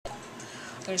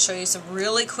I'm going to show you some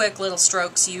really quick little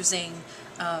strokes using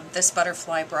this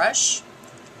butterfly brush.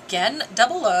 Again,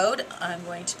 double load. I'm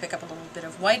going to pick up a little bit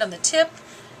of white on the tip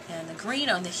and the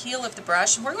green on the heel of the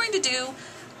brush, and we're going to do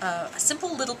a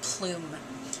simple little plume,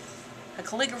 a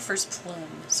calligrapher's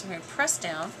plume. So we're going to press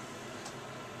down,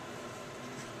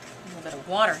 a little bit of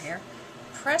water here,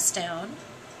 press down,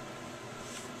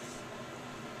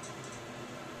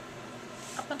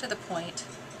 up onto the point,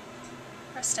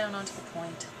 press down onto the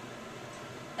point,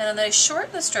 and then I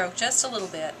shorten the stroke just a little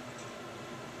bit,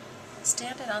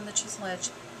 stand it on the chisel edge,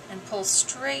 and pull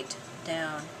straight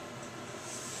down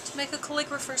to make a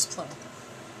calligrapher's plume.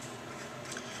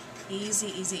 Easy,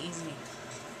 easy, easy.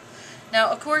 Now,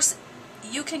 of course,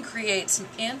 you can create some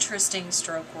interesting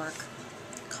stroke work.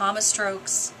 Comma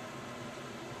strokes.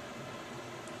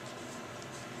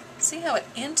 See how it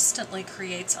instantly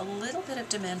creates a little bit of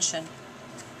dimension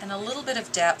and a little bit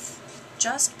of depth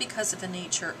just because of the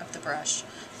nature of the brush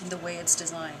and the way it's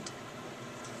designed.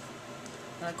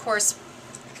 And of course,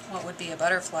 what would be a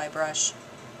butterfly brush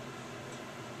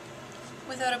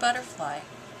without a butterfly?